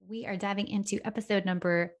We are diving into episode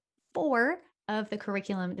number 4 of the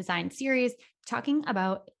curriculum design series, talking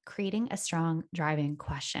about creating a strong driving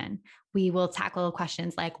question. We will tackle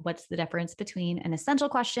questions like what's the difference between an essential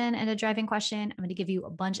question and a driving question? I'm going to give you a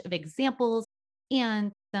bunch of examples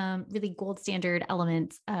and some really gold standard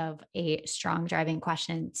elements of a strong driving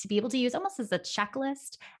question to be able to use almost as a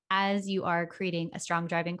checklist as you are creating a strong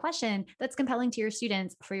driving question that's compelling to your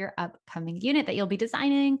students for your upcoming unit that you'll be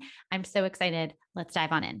designing. I'm so excited. Let's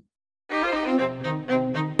dive on in.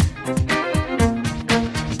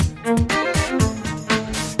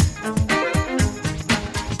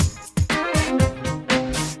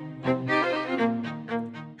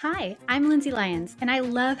 Hi, I'm Lindsay Lyons, and I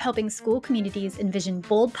love helping school communities envision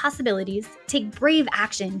bold possibilities, take brave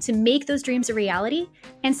action to make those dreams a reality,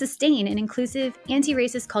 and sustain an inclusive,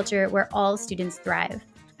 anti-racist culture where all students thrive.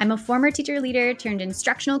 I'm a former teacher leader turned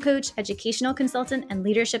instructional coach, educational consultant, and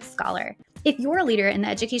leadership scholar. If you're a leader in the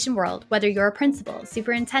education world, whether you're a principal,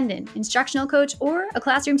 superintendent, instructional coach, or a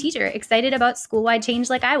classroom teacher excited about school-wide change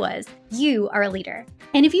like I was, you are a leader.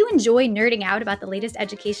 And if you enjoy nerding out about the latest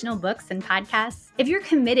educational books and podcasts, if you're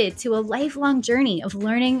committed to a lifelong journey of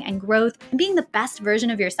learning and growth and being the best version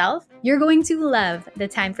of yourself, you're going to love the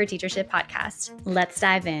Time for Teachership podcast. Let's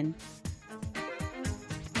dive in.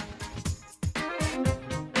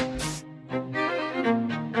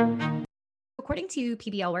 According to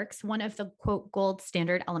PBL Works, one of the quote gold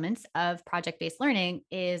standard elements of project-based learning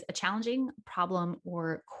is a challenging problem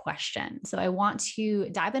or question. So I want to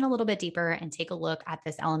dive in a little bit deeper and take a look at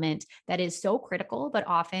this element that is so critical, but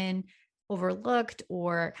often overlooked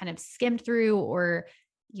or kind of skimmed through or,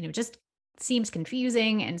 just seems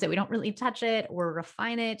confusing. And so we don't really touch it or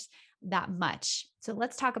refine it that much. So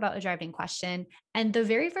let's talk about a driving question. And the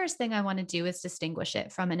very first thing I want to do is distinguish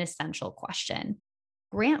it from an essential question.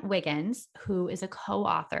 Grant Wiggins, who is a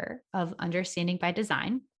co-author of Understanding by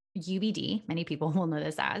Design, UBD, many people will know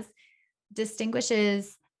this as,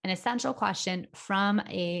 distinguishes an essential question from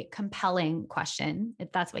a compelling question.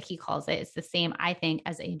 If that's what he calls it. It's the same, I think,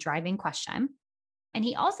 as a driving question. And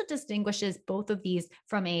he also distinguishes both of these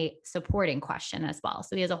from a supporting question as well.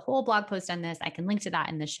 So he has a whole blog post on this. I can link to that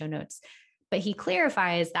in the show notes. But he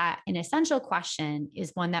clarifies that an essential question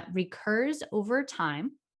is one that recurs over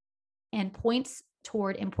time and points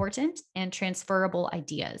toward important and transferable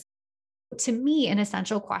ideas. To me, an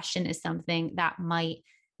essential question is something that might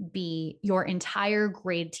be your entire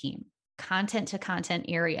grade team, content to content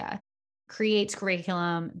area, creates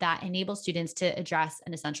curriculum that enables students to address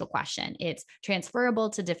an essential question. It's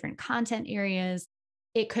transferable to different content areas.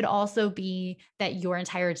 It could also be that your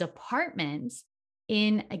entire department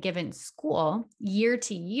in a given school, year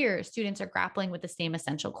to year, students are grappling with the same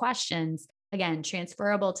essential questions. Again,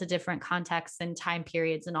 transferable to different contexts and time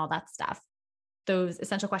periods and all that stuff. Those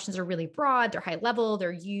essential questions are really broad, they're high level,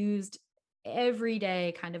 they're used every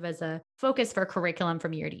day kind of as a focus for curriculum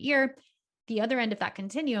from year to year. The other end of that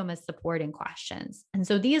continuum is supporting questions. And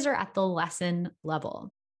so these are at the lesson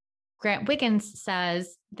level. Grant Wiggins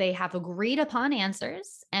says they have agreed upon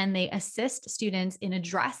answers and they assist students in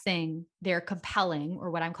addressing their compelling,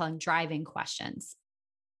 or what I'm calling driving questions.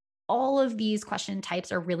 All of these question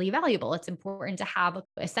types are really valuable. It's important to have an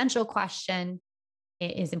essential question.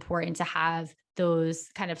 It is important to have those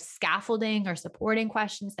kind of scaffolding or supporting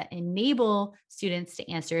questions that enable students to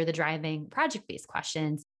answer the driving project-based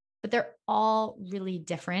questions, but they're all really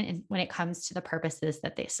different when it comes to the purposes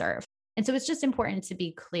that they serve. And so it's just important to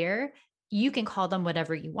be clear. You can call them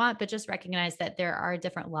whatever you want, but just recognize that there are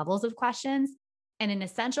different levels of questions. And an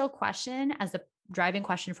essential question as a driving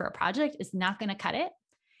question for a project is not going to cut it.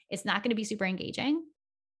 It's not going to be super engaging.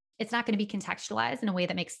 It's not going to be contextualized in a way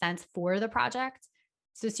that makes sense for the project.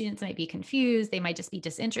 So students might be confused. They might just be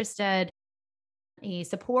disinterested. A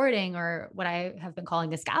supporting, or what I have been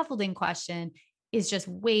calling a scaffolding question, is just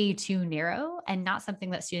way too narrow and not something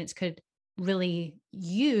that students could really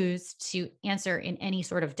use to answer in any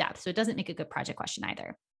sort of depth. So it doesn't make a good project question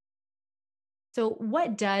either. So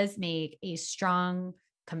what does make a strong,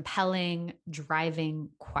 compelling, driving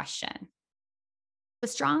question? The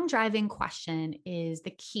strong driving question is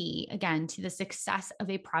the key, again, to the success of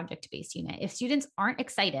a project-based unit. If students aren't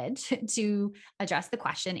excited to address the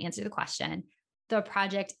question, answer the question, the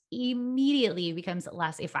project immediately becomes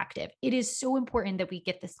less effective. It is so important that we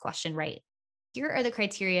get this question right. Here are the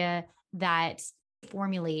criteria that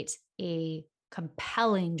formulate a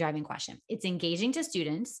compelling driving question. It's engaging to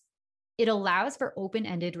students. It allows for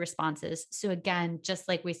open-ended responses. So again, just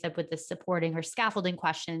like we said with the supporting or scaffolding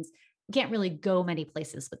questions, we can't really go many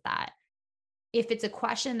places with that. If it's a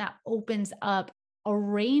question that opens up a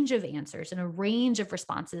range of answers and a range of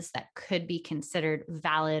responses that could be considered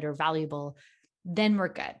valid or valuable, then we're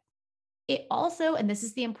good. It also, and this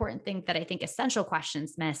is the important thing that I think essential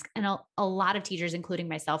questions miss, and a lot of teachers, including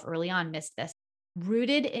myself early on, missed this,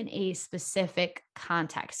 rooted in a specific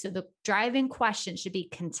context. So the driving question should be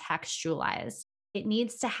contextualized. It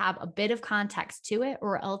needs to have a bit of context to it,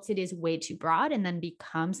 or else it is way too broad and then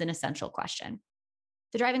becomes an essential question.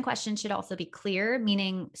 The driving question should also be clear,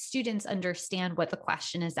 meaning students understand what the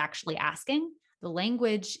question is actually asking. The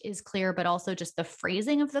language is clear, but also just the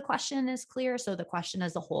phrasing of the question is clear. So the question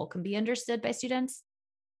as a whole can be understood by students.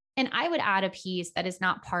 And I would add a piece that is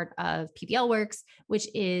not part of PBL Works, which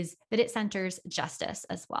is that it centers justice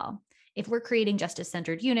as well. If we're creating justice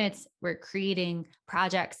centered units, we're creating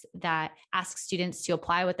projects that ask students to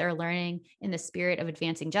apply what they're learning in the spirit of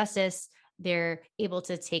advancing justice. They're able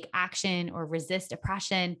to take action or resist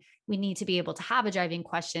oppression. We need to be able to have a driving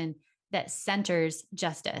question that centers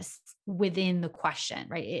justice within the question,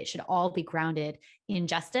 right? It should all be grounded in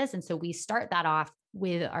justice. And so we start that off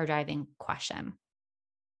with our driving question.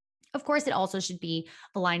 Of course, it also should be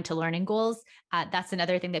aligned to learning goals. That's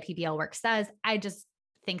another thing that PBL Work says. I just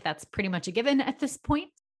think that's pretty much a given at this point,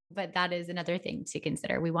 but that is another thing to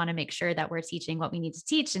consider. We want to make sure that we're teaching what we need to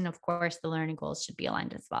teach. And of course, the learning goals should be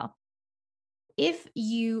aligned as well. If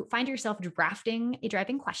you find yourself drafting a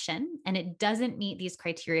driving question and it doesn't meet these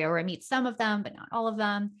criteria, or it meets some of them, but not all of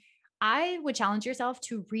them, I would challenge yourself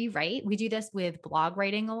to rewrite. We do this with blog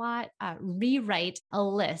writing a lot. Rewrite a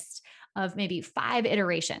list of maybe 5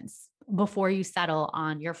 iterations before you settle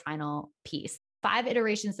on your final piece. 5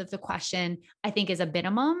 iterations of the question, I think, is a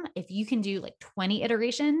minimum. If you can do like 20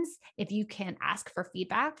 iterations, if you can ask for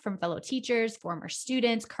feedback from fellow teachers, former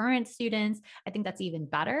students, current students, I think that's even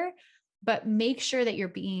better. But make sure that you're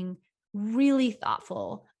being really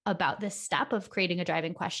thoughtful about this step of creating a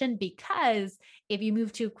driving question, because if you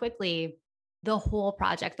move too quickly, the whole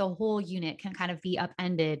project, the whole unit can kind of be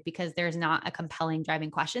upended because there's not a compelling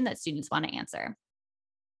driving question that students want to answer.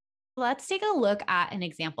 Let's take a look at an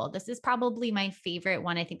example. This is probably my favorite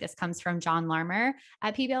one. I think this comes from John Larmer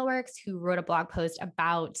at PBL Works, who wrote a blog post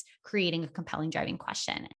about creating a compelling driving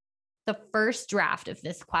question. The first draft of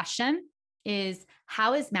this question is,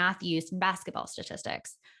 how is math used in basketball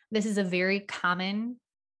statistics? This is a very common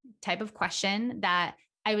type of question that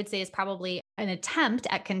I would say is probably an attempt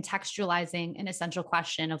at contextualizing an essential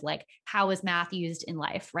question of like, how is math used in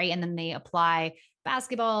life, right? And then they apply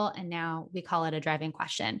basketball, and now we call it a driving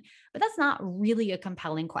question. But that's not really a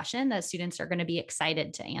compelling question that students are going to be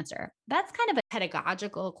excited to answer. That's kind of a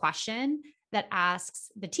pedagogical question that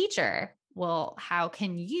asks the teacher, well, how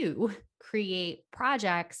can you create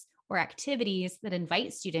projects or activities that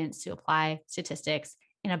invite students to apply statistics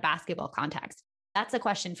in a basketball context? That's a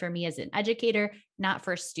question for me as an educator, not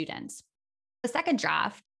for students. The second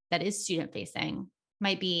draft that is student facing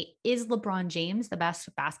might be, is LeBron James the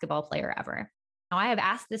best basketball player ever? Now, I have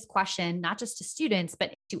asked this question not just to students,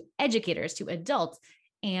 but to educators, to adults.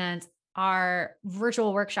 And our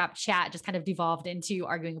virtual workshop chat just kind of devolved into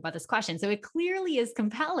arguing about this question. So it clearly is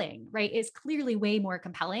compelling, right? It's clearly way more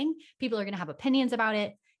compelling. People are going to have opinions about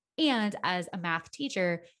it. And as a math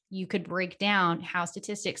teacher, you could break down how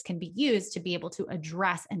statistics can be used to be able to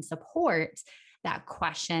address and support that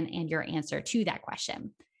question and your answer to that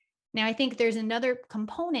question. Now, I think there's another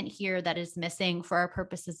component here that is missing for our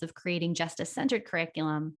purposes of creating justice-centered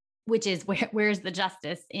curriculum, which is where's the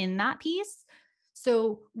justice in that piece?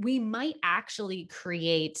 So we might actually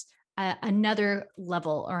create another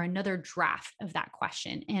level or another draft of that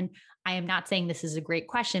question. And I am not saying this is a great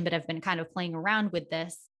question, but I've been kind of playing around with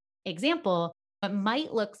this example. It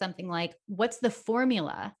might look something like, what's the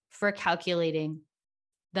formula for calculating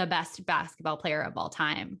the best basketball player of all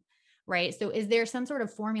time? Right? So is there some sort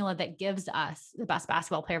of formula that gives us the best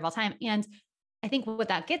basketball player of all time? And I think what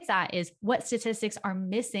that gets at is what statistics are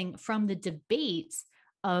missing from the debate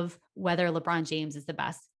of whether LeBron James is the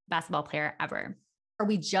best basketball player ever. Are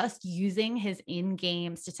we just using his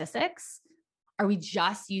in-game statistics? Are we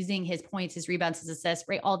just using his points, his rebounds, his assists,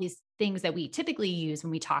 right? All these things that we typically use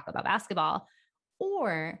when we talk about basketball.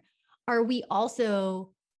 Or are we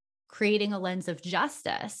also creating a lens of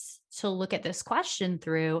justice to look at this question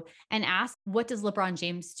through and ask, what does LeBron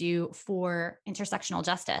James do for intersectional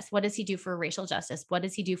justice? What does he do for racial justice? What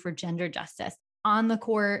does he do for gender justice on the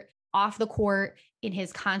court, off the court, in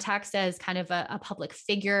his context as kind of a public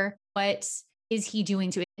figure? What is he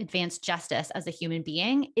doing to advance justice as a human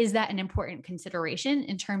being? Is that an important consideration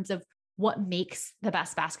in terms of what makes the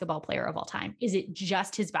best basketball player of all time? Is it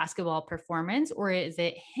just his basketball performance, or is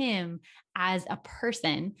it him as a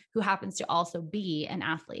person who happens to also be an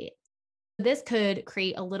athlete? This could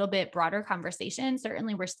create a little bit broader conversation.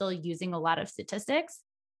 Certainly, we're still using a lot of statistics,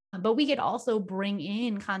 But we could also bring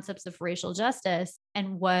in concepts of racial justice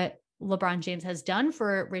and what LeBron James has done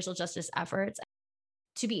for racial justice efforts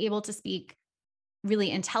to be able to speak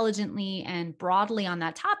really intelligently and broadly on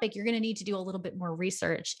that topic. You're going to need to do a little bit more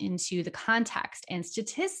research into the context and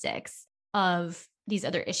statistics of these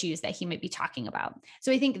other issues that he might be talking about.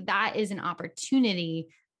 So I think that is an opportunity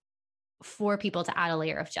for people to add a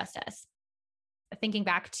layer of justice. Thinking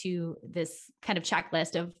back to this kind of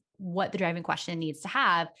checklist of what the driving question needs to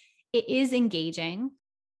have, it is engaging.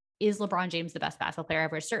 Is LeBron James the best basketball player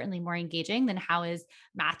ever? Certainly more engaging than how is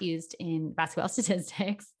math used in basketball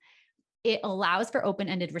statistics. It allows for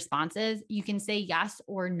open-ended responses. You can say yes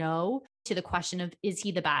or no to the question of, is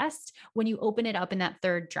he the best? When you open it up in that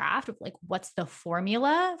third draft of like, what's the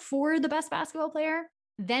formula for the best basketball player?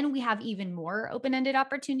 Then we have even more open-ended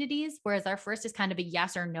opportunities, whereas our first is kind of a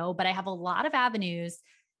yes or no, but I have a lot of avenues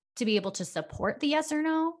to be able to support the yes or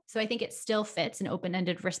no. So I think it still fits an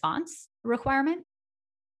open-ended response requirement.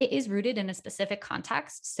 It is rooted in a specific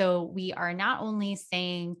context. So we are not only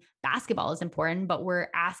saying basketball is important, but we're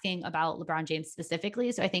asking about LeBron James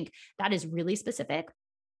specifically. So I think that is really specific.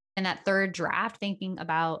 And that third draft, thinking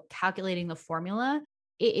about calculating the formula,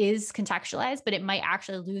 it is contextualized, but it might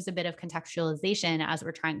actually lose a bit of contextualization as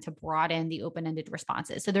we're trying to broaden the open-ended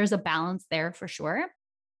responses. So there's a balance there for sure.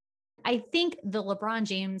 I think the LeBron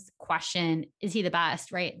James question, is he the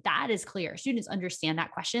best, right? That is clear. Students understand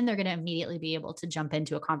that question. They're going to immediately be able to jump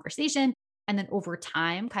into a conversation and then over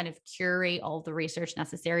time kind of curate all the research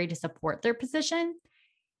necessary to support their position.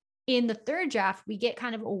 In the third draft, we get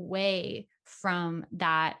kind of away from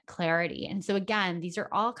that clarity. And so again, these are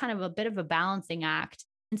all kind of a bit of a balancing act.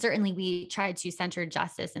 And certainly we tried to center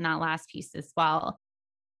justice in that last piece as well.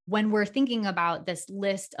 When we're thinking about this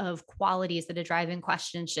list of qualities that a driving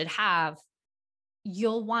question should have,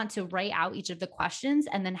 you'll want to write out each of the questions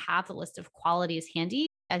and then have the list of qualities handy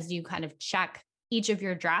as you kind of check each of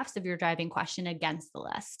your drafts of your driving question against the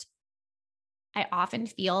list. I often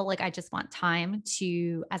feel like I just want time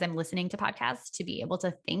to, as I'm listening to podcasts, to be able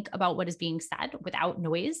to think about what is being said without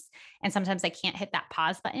noise. And sometimes I can't hit that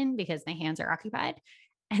pause button because my hands are occupied.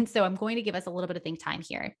 And so I'm going to give us a little bit of think time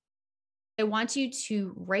here. I want you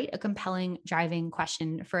to write a compelling driving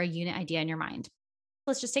question for a unit idea in your mind.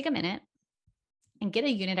 Let's just take a minute and get a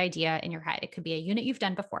unit idea in your head. It could be a unit you've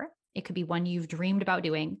done before. It could be one you've dreamed about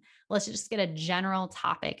doing. Let's just get a general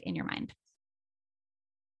topic in your mind.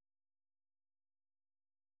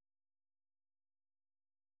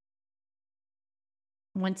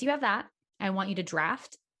 Once you have that, I want you to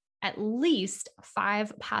draft at least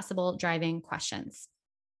 5 possible driving questions.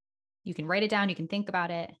 You can write it down, you can think about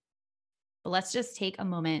it, but let's just take a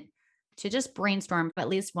moment to just brainstorm at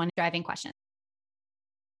least one driving question.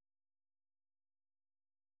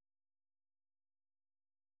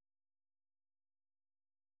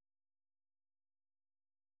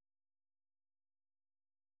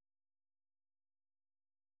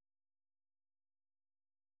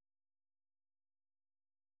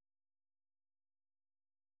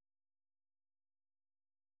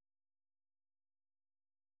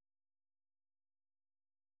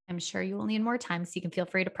 I'm sure you will need more time, so you can feel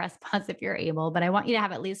free to press pause if you're able, but I want you to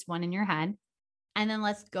have at least one in your head. And then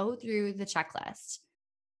let's go through the checklist.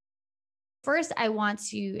 First, I want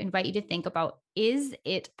to invite you to think about, is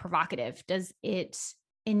it provocative? Does it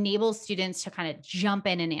enable students to kind of jump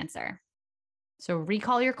in and answer? So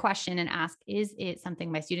recall your question and ask, is it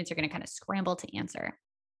something my students are going to kind of scramble to answer?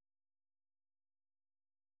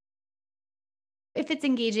 If it's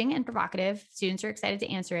engaging and provocative, students are excited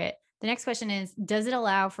to answer it. The next question is, does it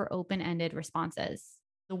allow for open-ended responses?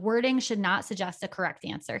 The wording should not suggest a correct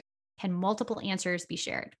answer. Can multiple answers be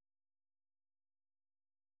shared?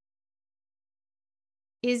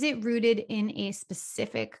 Is it rooted in a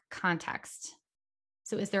specific context?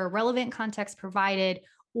 So is there a relevant context provided,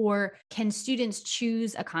 or can students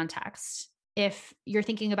choose a context? If you're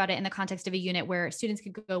thinking about it in the context of a unit where students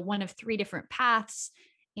could go one of 3 different paths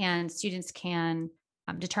and students can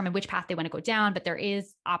determine which path they want to go down, but there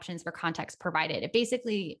is options for context provided. It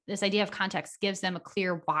basically, this idea of context gives them a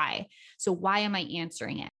clear why. So why am I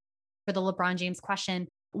answering it? For the LeBron James question,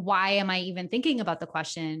 why am I even thinking about the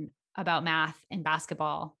question about math and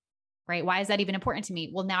basketball, right? Why is that even important to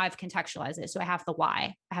me? Well, now I've contextualized it. So I have the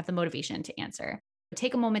why, I have the motivation to answer.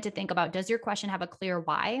 Take a moment to think about, does your question have a clear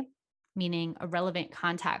why, meaning a relevant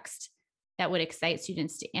context that would excite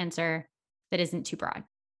students to answer that isn't too broad?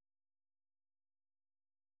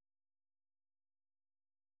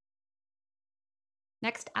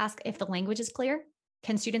 Next, ask if the language is clear.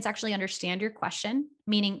 Can students actually understand your question?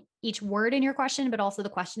 Meaning each word in your question, but also the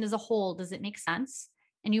question as a whole. Does it make sense?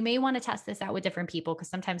 And you may want to test this out with different people because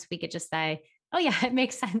sometimes we could just say, Oh, yeah, it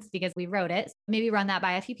makes sense because we wrote it. Maybe run that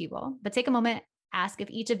by a few people, but take a moment, ask if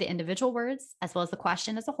each of the individual words, as well as the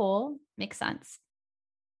question as a whole, makes sense.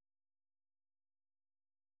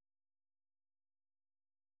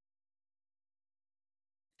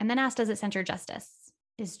 And then ask, does it center justice?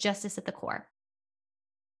 Is justice at the core?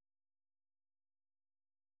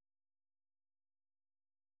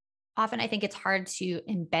 Often I think it's hard to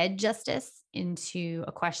embed justice into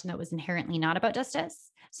a question that was inherently not about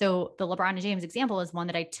justice. So the LeBron James example is one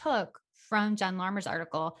that I took from John Larmer's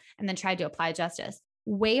article and then tried to apply justice.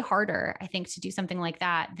 Way harder, I think, to do something like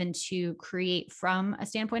that than to create from a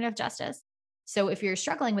standpoint of justice. So if you're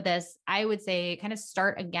struggling with this, I would say kind of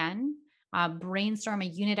start again, brainstorm a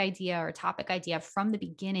unit idea or topic idea from the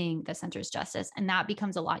beginning that centers justice, and that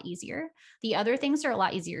becomes a lot easier. The other things are a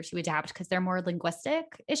lot easier to adapt because they're more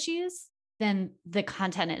linguistic issues than the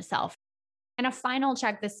content itself. And a final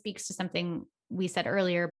check, this speaks to something we said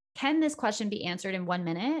earlier. Can this question be answered in 1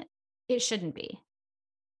 minute? It shouldn't be.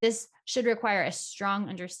 This should require a strong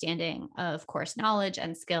understanding of course knowledge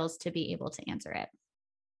and skills to be able to answer it.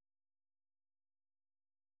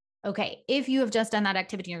 Okay, if you have just done that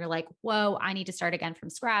activity and you're like, whoa, I need to start again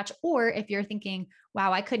from scratch, or if you're thinking,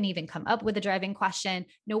 wow, I couldn't even come up with a driving question,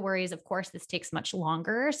 no worries. Of course, this takes much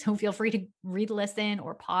longer. So feel free to read, listen,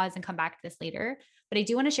 or pause and come back to this later. But I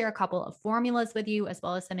do want to share a couple of formulas with you, as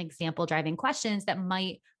well as some example driving questions that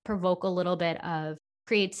might provoke a little bit of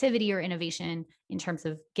creativity or innovation in terms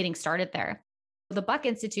of getting started there. The Buck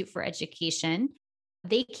Institute for Education,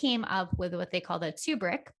 they came up with what they call the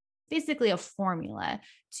TUBRIC, basically a formula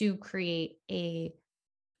to create a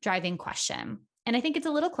driving question. And I think it's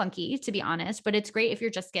a little clunky, to be honest, but it's great if you're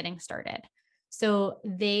just getting started. So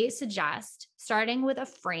they suggest starting with a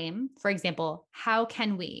frame. For example, how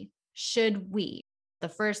can we, should we, the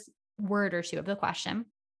first word or two of the question,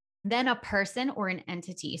 then a person or an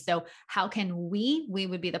entity. So how can we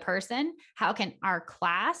would be the person. How can our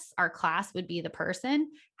class would be the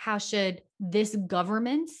person. How should this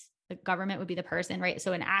government, the government would be the person, right?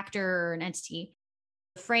 So an actor or an entity,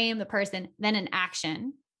 frame the person, then an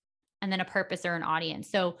action, and then a purpose or an audience.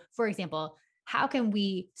 So for example, how can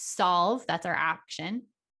we solve, that's our action,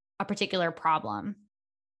 a particular problem?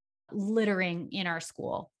 Littering in our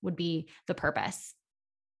school would be the purpose.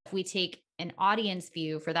 If we take an audience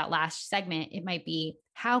view for that last segment, it might be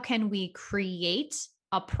how can we create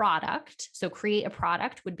a product? So, create a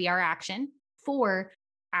product would be our action for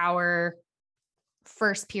our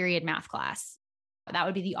first period math class. That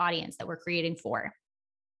would be the audience that we're creating for.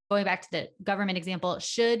 Going back to the government example,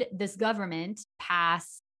 should this government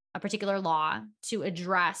pass a particular law to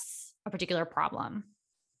address a particular problem?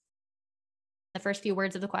 The first few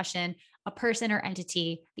words of the question, a person or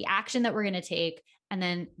entity, the action that we're going to take, and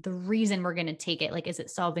then the reason we're going to take it. Like, is it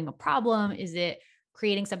solving a problem? Is it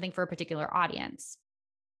creating something for a particular audience?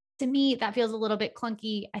 To me, that feels a little bit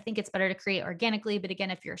clunky. I think it's better to create organically. But again,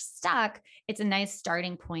 if you're stuck, it's a nice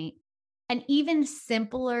starting point. An even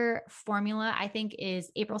simpler formula, I think, is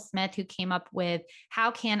April Smith, who came up with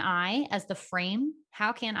how can I as the frame,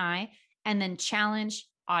 how can I, and then challenge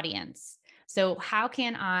audience. So, how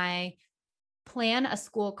can I plan a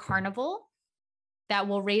school carnival that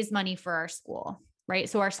will raise money for our school, right?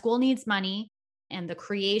 So our school needs money, and the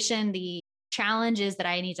creation, the challenge is that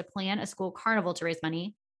I need to plan a school carnival to raise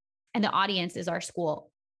money, and the audience is our school.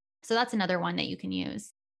 So that's another one that you can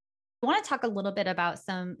use. I want to talk a little bit about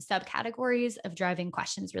some subcategories of driving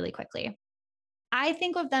questions really quickly. I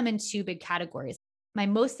think of them in two big categories. My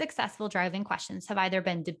most successful driving questions have either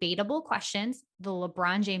been debatable questions. The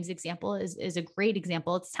LeBron James example is a great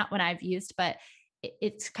example. It's not one I've used, but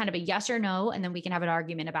it's kind of a yes or no, and then we can have an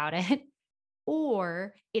argument about it.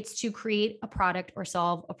 Or it's to create a product or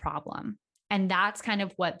solve a problem. And that's kind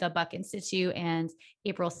of what the Buck Institute and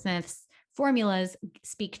April Smith's formulas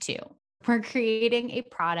speak to. We're creating a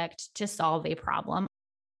product to solve a problem.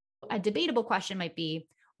 A debatable question might be,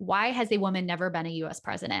 why has a woman never been a US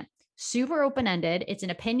president? Super open ended. It's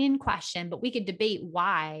an opinion question, but we could debate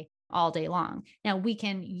why all day long. Now, we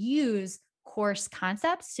can use course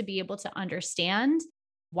concepts to be able to understand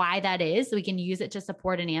why that is. So we can use it to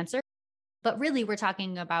support an answer. But really, we're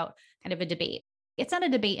talking about kind of a debate. It's not a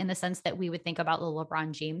debate in the sense that we would think about the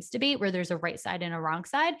LeBron James debate, where there's a right side and a wrong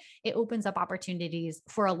side. It opens up opportunities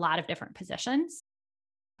for a lot of different positions.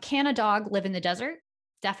 Can a dog live in the desert?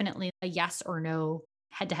 Definitely a yes or no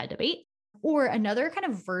head to head debate. Or another kind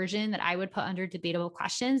of version that I would put under debatable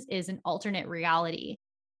questions is an alternate reality.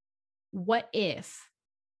 What if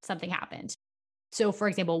something happened? So, for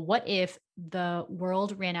example, what if the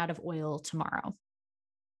world ran out of oil tomorrow?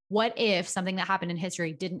 What if something that happened in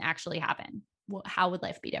history didn't actually happen? Well, how would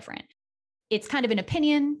life be different? It's kind of an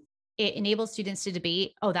opinion. It enables students to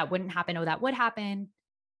debate, oh, that wouldn't happen. Oh, that would happen.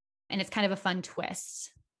 And it's kind of a fun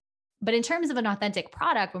twist. But in terms of an authentic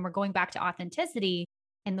product, when we're going back to authenticity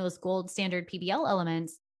and those gold standard PBL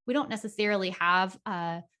elements, we don't necessarily have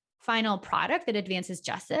a final product that advances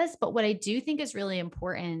justice. But what I do think is really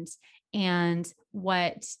important, and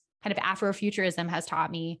what kind of Afrofuturism has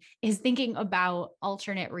taught me, is thinking about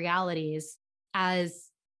alternate realities as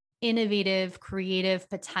innovative, creative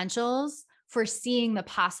potentials for seeing the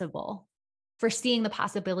possible, for seeing the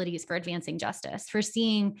possibilities for advancing justice, for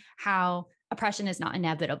seeing how oppression is not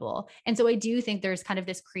inevitable. And so I do think there's kind of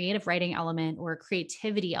this creative writing element or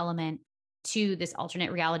creativity element to this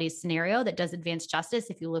alternate realities scenario that does advance justice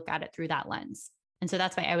if you look at it through that lens. And so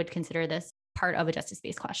that's why I would consider this part of a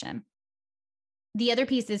justice-based question. The other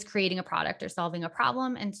piece is creating a product or solving a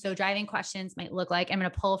problem. And so driving questions might look like, I'm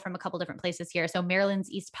going to pull from a couple different places here. So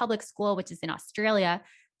Maryland's East Public School, which is in Australia,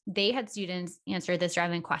 they had students answer this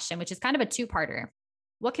driving question, which is kind of a two-parter.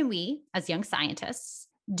 What can we, as young scientists,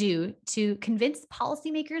 do to convince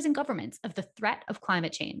policymakers and governments of the threat of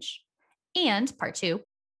climate change? And part two,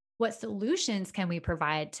 what solutions can we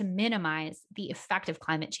provide to minimize the effect of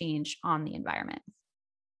climate change on the environment?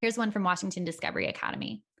 Here's one from Washington Discovery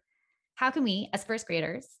Academy. How can we, as first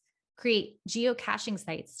graders, create geocaching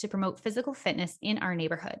sites to promote physical fitness in our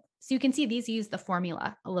neighborhood? So you can see these use the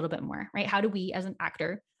formula a little bit more, right? How do we, as an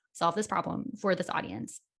actor, solve this problem for this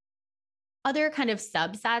audience? Other kind of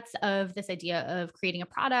subsets of this idea of creating a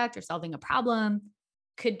product or solving a problem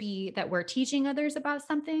could be that we're teaching others about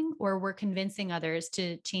something, or we're convincing others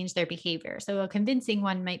to change their behavior. So a convincing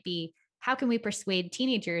one might be, how can we persuade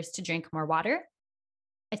teenagers to drink more water?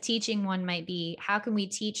 A teaching one might be, how can we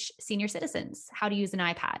teach senior citizens how to use an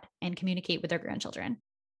iPad and communicate with their grandchildren?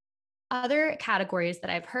 Other categories that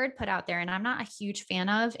I've heard put out there, and I'm not a huge fan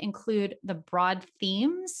of, include the broad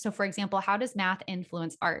themes. So for example, how does math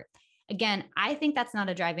influence art? Again, I think that's not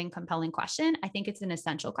a driving, compelling question. I think it's an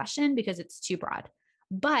essential question because it's too broad.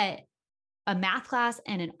 But a math class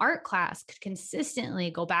and an art class could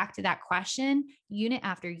consistently go back to that question unit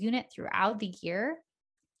after unit throughout the year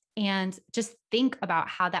and just think about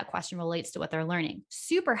how that question relates to what they're learning.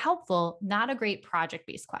 Super helpful, not a great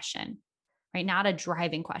project-based question, right? Not a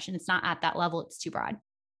driving question. It's not at that level. It's too broad.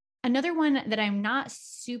 Another one that I'm not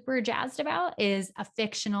super jazzed about is a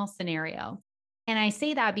fictional scenario. And I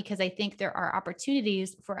say that because I think there are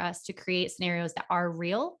opportunities for us to create scenarios that are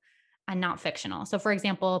real and not fictional. So for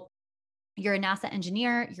example, you're a NASA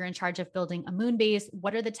engineer, you're in charge of building a moon base.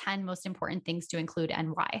 What are the 10 most important things to include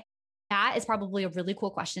and why? That is probably a really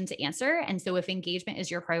cool question to answer. And so if engagement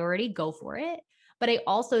is your priority, go for it. But I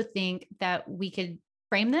also think that we could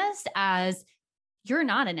frame this as, you're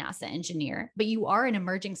not a NASA engineer, but you are an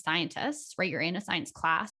emerging scientist, right? You're in a science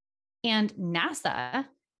class, and NASA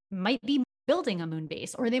might be building a moon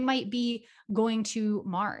base, or they might be going to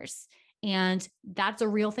Mars. And that's a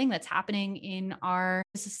real thing that's happening in our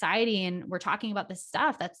society. And we're talking about this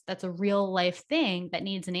stuff. That's a real life thing that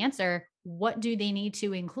needs an answer. What do they need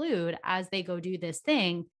to include as they go do this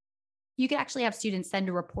thing? You could actually have students send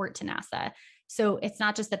a report to NASA. So it's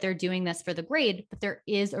not just that they're doing this for the grade, but there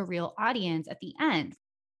is a real audience at the end.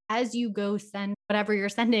 As you go send whatever you're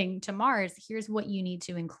sending to Mars, here's what you need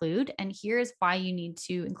to include, and here's why you need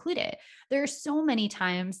to include it. There are so many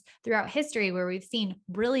times throughout history where we've seen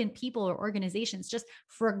brilliant people or organizations just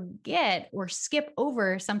forget or skip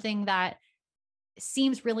over something that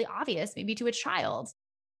seems really obvious, maybe to a child.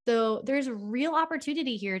 So there's a real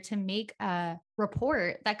opportunity here to make a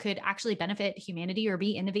report that could actually benefit humanity or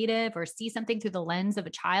be innovative or see something through the lens of a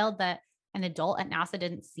child that an adult at NASA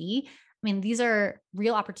didn't see. I mean, these are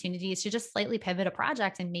real opportunities to just slightly pivot a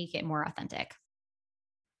project and make it more authentic.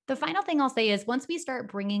 The final thing I'll say is, once we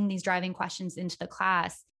start bringing these driving questions into the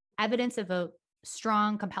class, evidence of a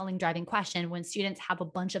strong, compelling driving question when students have a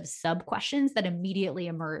bunch of sub questions that immediately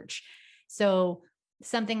emerge. So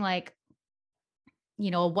something like,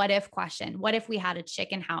 a what if question. What if we had a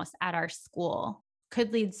chicken house at our school?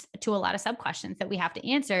 Could lead to a lot of sub questions that we have to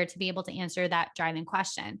answer to be able to answer that driving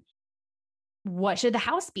question. What should the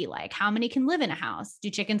house be like? How many can live in a house? Do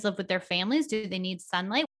chickens live with their families? Do they need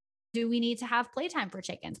sunlight? Do we need to have playtime for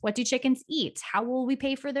chickens? What do chickens eat? How will we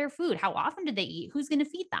pay for their food? How often do they eat? Who's going to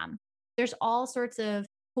feed them? There's all sorts of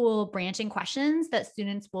cool branching questions that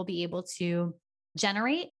students will be able to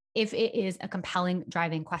generate if it is a compelling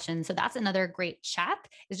driving question. So that's another great check,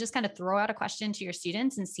 is just kind of throw out a question to your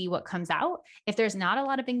students and see what comes out. If there's not a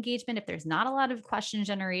lot of engagement, if there's not a lot of question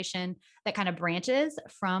generation that kind of branches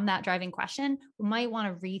from that driving question, we might want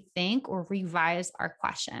to rethink or revise our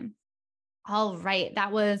question. All right.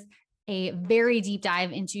 That was a very deep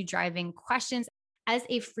dive into driving questions. As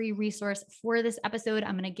a free resource for this episode,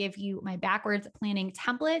 I'm going to give you my backwards planning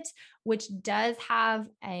template, which does have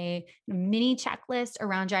a mini checklist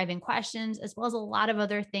around driving questions, as well as a lot of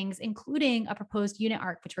other things, including a proposed unit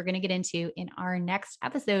arc, which we're going to get into in our next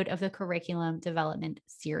episode of the curriculum development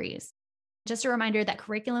series. Just a reminder that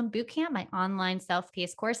Curriculum Bootcamp, my online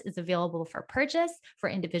self-paced course, is available for purchase for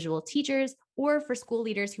individual teachers or for school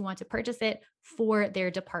leaders who want to purchase it for their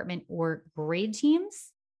department or grade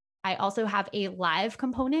teams. I also have a live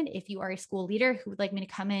component if you are a school leader who would like me to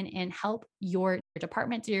come in and help your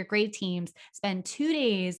department or your grade teams spend 2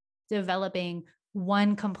 days developing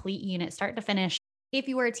one complete unit, start to finish. If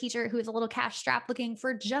you are a teacher who is a little cash strapped looking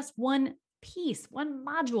for just one piece, one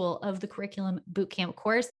module of the Curriculum Bootcamp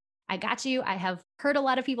course, I got you. I have heard a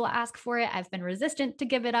lot of people ask for it. I've been resistant to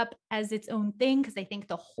give it up as its own thing because I think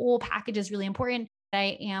the whole package is really important.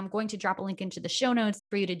 I am going to drop a link into the show notes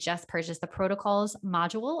for you to just purchase the protocols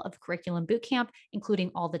module of Curriculum Bootcamp,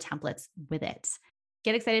 including all the templates with it.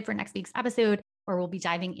 Get excited for next week's episode, where we'll be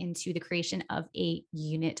diving into the creation of a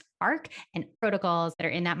unit arc and protocols that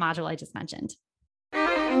are in that module I just mentioned.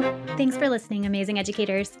 Thanks for listening, amazing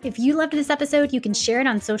educators. If you loved this episode, you can share it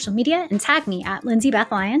on social media and tag me at Lindsay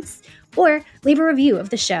Beth Lyons, or leave a review of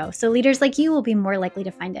the show so leaders like you will be more likely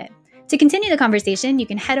to find it. To continue the conversation, you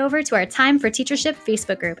can head over to our Time for Teachership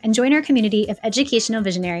Facebook group and join our community of educational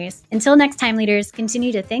visionaries. Until next time, leaders,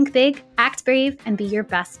 continue to think big, act brave, and be your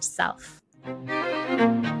best self.